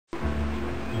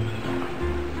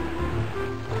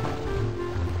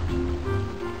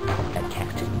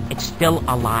still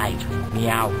alive.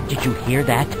 Meow. Did you hear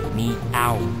that?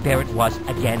 Meow. There it was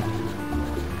again.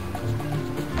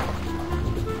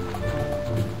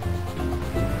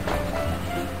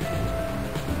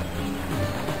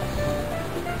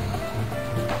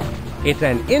 It's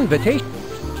an invitation.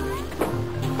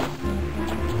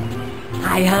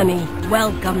 Hi, honey.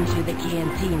 Welcome to the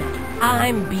cantina.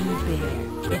 I'm Bee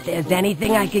Bear. If there's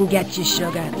anything I can get you,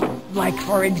 sugar, like,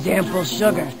 for example,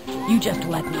 sugar, you just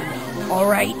let me know, all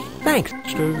right? Thanks,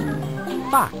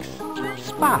 Fox.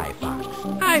 Spy Fox.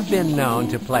 I've been known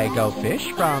to play Go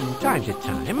Fish from time to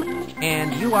time.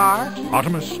 And you are?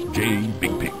 Artemis J.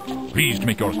 Big Pig. Pleased to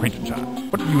make your acquaintance, sir.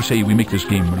 What do you say we make this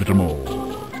game a little more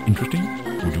interesting?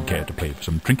 Would you care to play for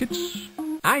some trinkets?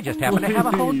 I just happen to have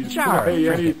a whole jar of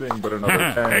trinkets. Anything but another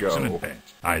tango. Excellent, Ben.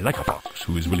 I like a fox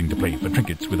who is willing to play for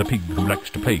trinkets with a pig who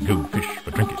likes to play Go Fish for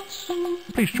trinkets.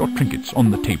 Place your trinkets on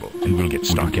the table and we'll get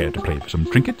started. Would you care to play for some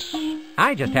trinkets?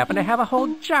 I just happen to have a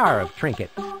whole jar of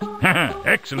trinkets.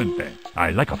 Excellent, Ben. I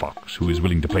like a fox who is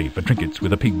willing to play for trinkets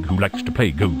with a pig who likes to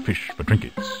play Go Fish for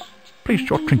trinkets. Place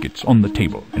your trinkets on the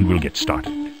table and we'll get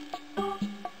started.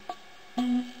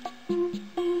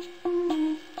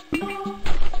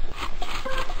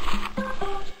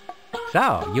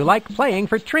 So, you like playing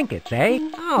for trinkets, eh?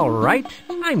 All right,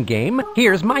 I'm game.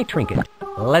 Here's my trinket.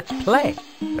 Let's play.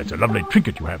 That's a lovely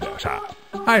trinket you have there, sir.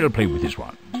 I'll play with this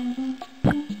one.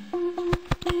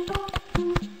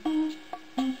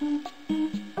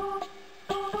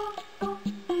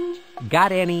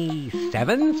 Got any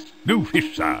sevens? Go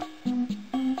Fish, sir.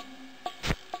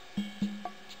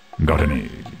 Got any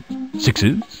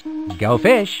sixes? Go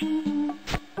Fish.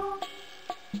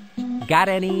 Got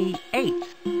any eights?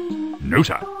 No,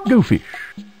 sir. Go Fish.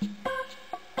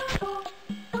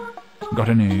 Got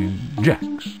any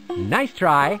jacks? Nice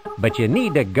try, but you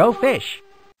need to go fish.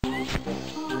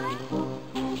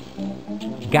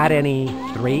 Got any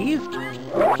threes?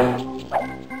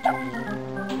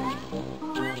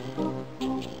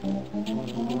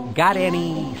 Got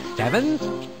any sevens?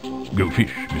 Go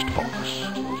Fish, Mr. Fox.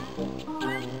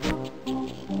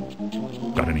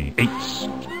 Got any eights?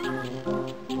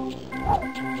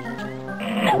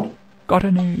 Got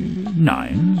any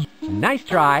nines? Nice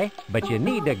try, but you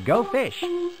need to go fish.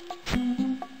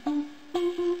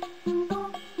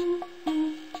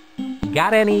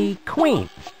 Got any queens?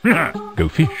 Go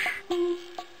Fish.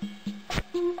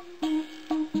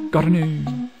 Got any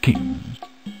kings?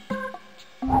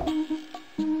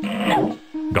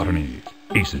 Got any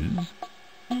aces?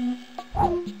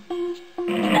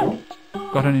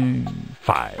 Got any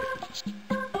fives?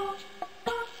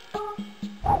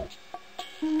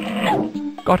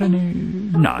 Got any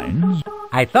nines?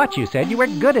 I thought you said you were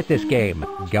good at this game.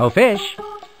 Go fish.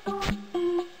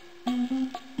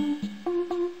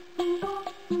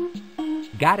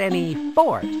 Got any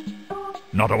fours?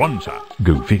 Not a one, sir.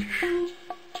 Go Fish.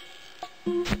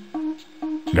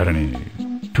 Got any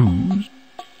twos?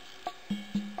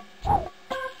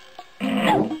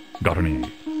 Got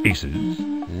any aces?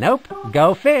 Nope.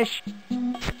 Go fish.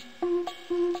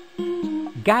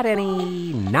 Got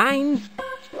any nines?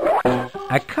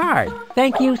 A card.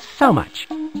 Thank you so much.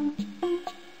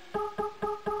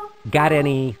 Got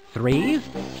any threes?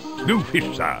 Go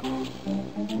Fish, sir.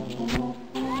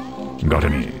 Got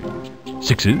any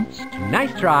sixes?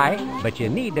 Nice try, but you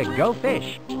need to go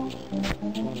fish.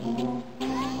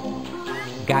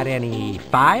 Got any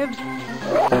fives?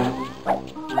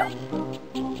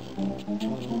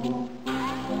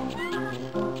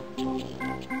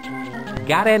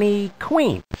 Got any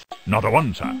queens? Not a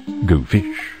one, sir. Go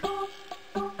Fish.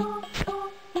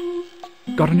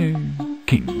 Got any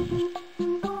kings?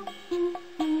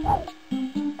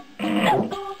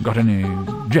 Got any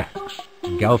jacks?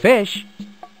 Go fish.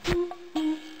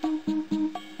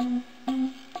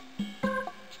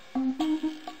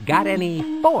 Got any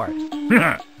fours?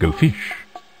 Go Fish.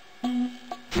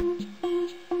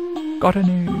 Got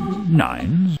any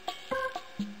nines?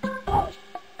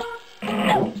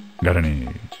 Got any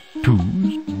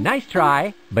twos? Nice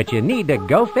try, but you need to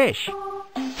go fish.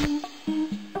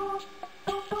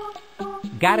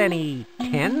 Got any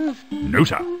tens? No,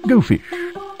 sir. Go Fish.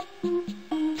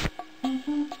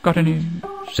 Got any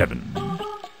sevens?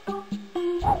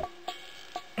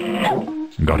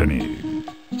 Got any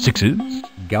sixes?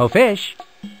 Go fish.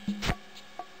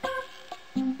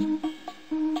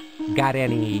 Got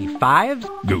any fives?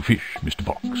 Go Fish, Mr.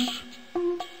 Fox.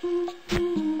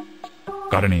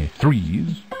 Got any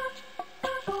threes?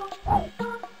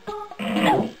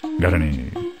 Got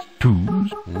any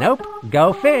twos? Nope.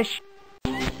 Go fish.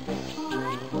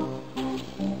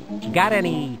 Got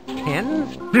any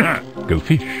tens? Go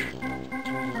Fish.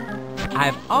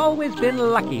 I've always been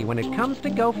lucky when it comes to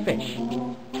go fish.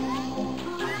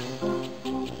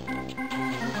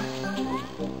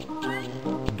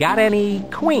 Got any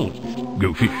queens?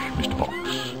 Go fish, Mr. Fox.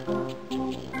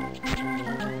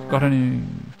 Got any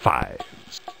fives?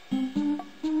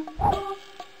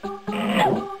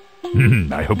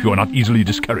 I hope you are not easily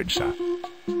discouraged, sir.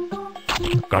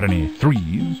 Got any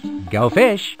threes? Go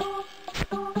fish.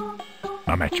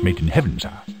 A match made in heaven,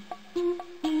 sir.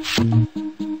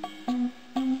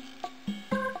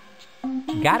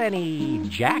 Got any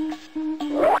jacks?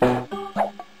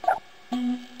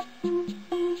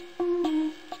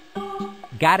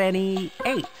 Got any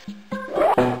eights?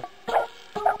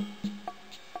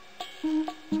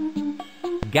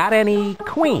 Got any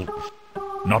queens?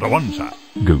 Not a one, sir.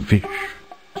 Go fish.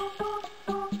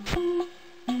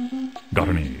 Got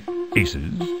any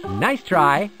aces? Nice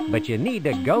try, but you need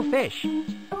to go fish.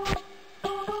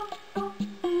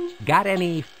 Got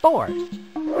any fours?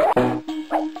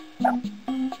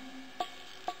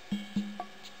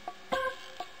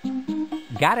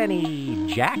 Got any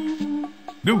jacks?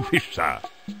 Go fish, sir.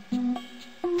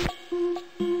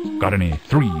 Got any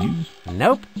threes?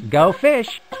 Nope, go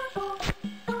fish.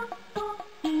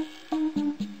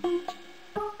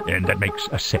 And that makes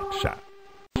a set, sir.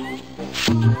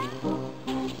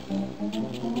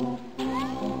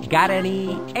 Got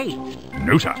any eights?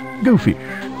 No, sir. Go fish.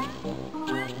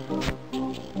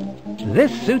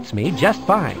 This suits me just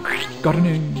fine. Got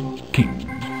any kings?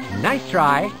 Nice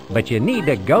try, but you need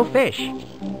to go fish.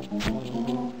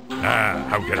 Ah,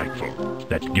 how delightful.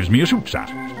 That gives me a suit, sir.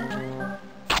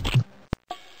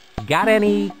 Got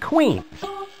any queens?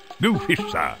 Go fish,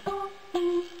 sir.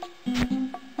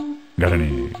 Got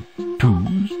any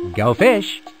twos? Go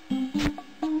fish.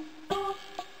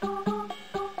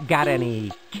 Got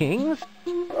any kings?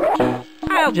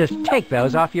 I'll just take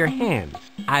those off your hands.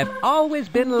 I've always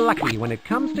been lucky when it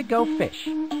comes to go fish.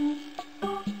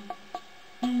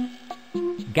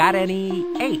 Got any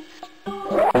eights?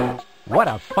 What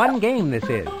a fun game this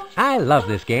is. I love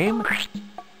this game.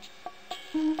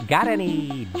 Got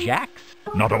any jacks?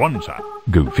 Not a one, sir.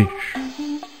 Go fish.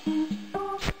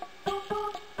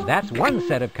 That's one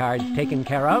set of cards taken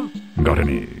care of. Got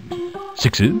any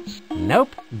sixes?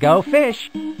 Nope, go fish.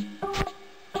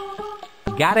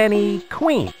 Got any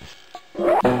queens?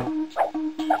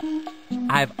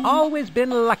 I've always been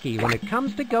lucky when it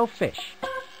comes to go fish.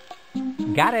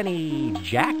 Got any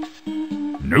jacks?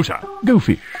 No, sir. Go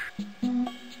fish.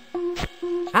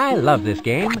 I love this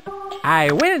game.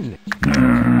 I win!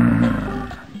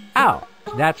 Oh,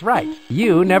 that's right.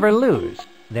 You never lose.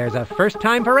 There's a first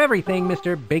time for everything,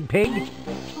 Mr. Big Pig.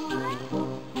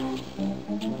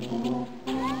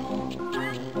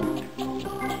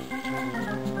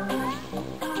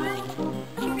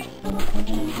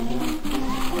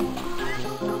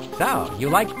 So, you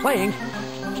like playing?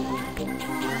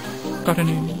 Got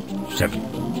any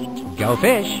sevens? Go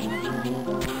fish.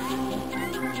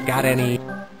 Got any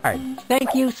cards?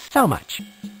 Thank you so much.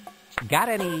 Got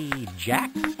any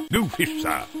jacks? Go fish,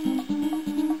 sir.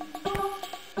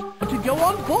 To go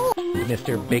on board.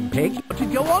 Mr. Big Pig? To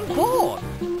go on board.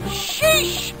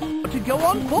 Sheesh! To go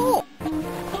on board.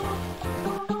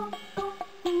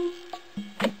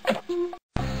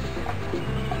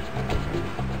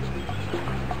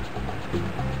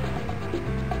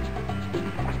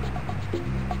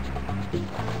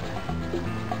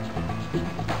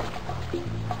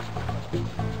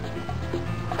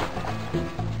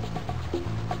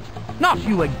 Not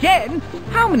you again!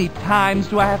 How many times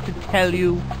do I have to tell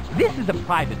you? This is a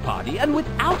private party, and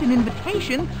without an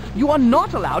invitation, you are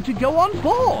not allowed to go on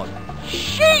board.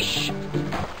 Sheesh!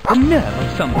 The nerve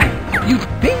of something. You'd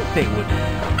think they would.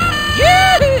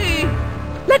 Yay!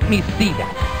 Let me see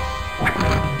that.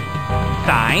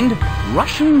 Signed,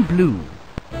 Russian Blue.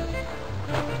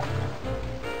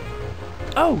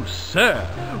 Oh, sir,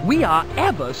 we are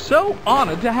ever so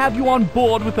honored to have you on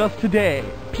board with us today.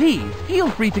 Please, feel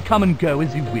free to come and go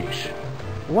as you wish.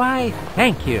 Why,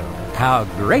 thank you. How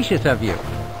gracious of you.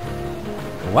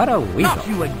 What a weasel. Not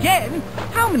you again!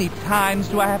 How many times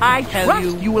do I have to tell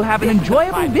you? You will have an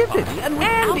enjoyable visit, and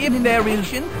if there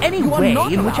is any way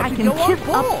in which I can kiss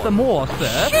up some more,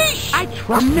 sir, sheesh! I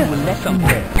trust you will let them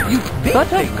know. You think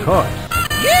But of course.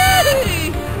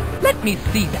 Yay! Let me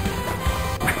see that.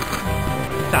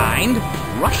 Signed,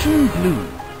 Russian Blue.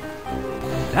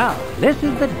 So, this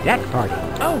is the deck party.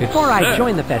 Oh, Before I sir.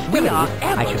 join the We festivities, are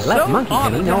I ever should let so Monkey Penny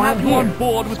honored know to I'm have you here. on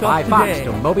board with Spy us Fox today.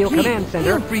 to Mobile Please, Command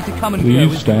Center. Feel free to come and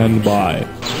Please go. stand by.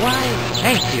 Why,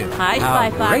 thank you. Hi, How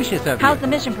Spy Fox. gracious of How's you. the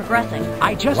mission progressing?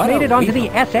 I just What made a it onto weasel.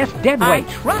 the SS I Deadweight.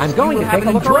 trust I'm going you to will take a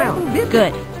have look an around. enjoyable visit.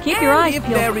 Good. Keep your And eyes if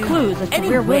peeled there for is clues as to any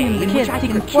where way William the in Kid's which I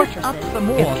secret can fortress kick up is. the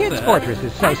more, If Kid's sir, Fortress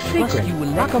is so I trust secret, you will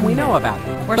how let come me we know know. about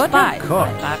it? We're But of spies, course.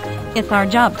 Spy Fox. It's our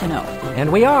job to know.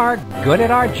 And we are good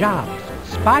at our jobs.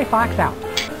 Spy Fox out.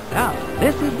 So,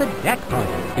 this is the deck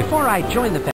party. Before I join the